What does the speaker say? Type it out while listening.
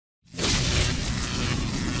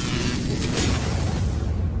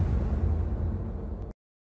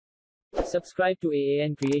Subscribe to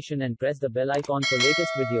AAN Creation and press the bell icon for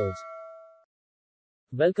latest videos.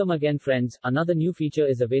 Welcome again friends, another new feature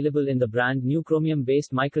is available in the brand new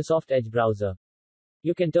Chromium-based Microsoft Edge browser.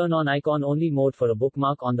 You can turn on icon-only mode for a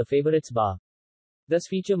bookmark on the favorites bar. This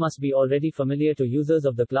feature must be already familiar to users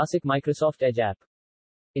of the classic Microsoft Edge app.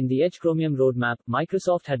 In the Edge Chromium roadmap,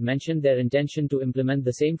 Microsoft had mentioned their intention to implement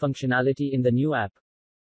the same functionality in the new app.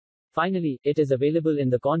 Finally, it is available in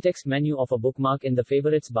the context menu of a bookmark in the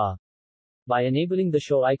favorites bar. By enabling the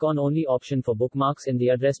Show Icon Only option for bookmarks in the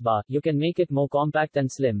address bar, you can make it more compact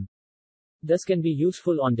and slim. This can be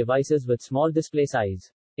useful on devices with small display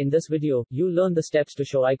size. In this video, you'll learn the steps to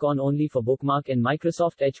show icon only for bookmark in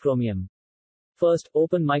Microsoft Edge Chromium. First,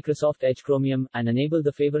 open Microsoft Edge Chromium and enable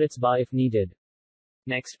the favorites bar if needed.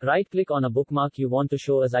 Next, right-click on a bookmark you want to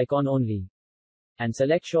show as icon only. And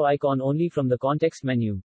select Show Icon Only from the context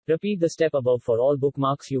menu. Repeat the step above for all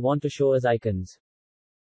bookmarks you want to show as icons.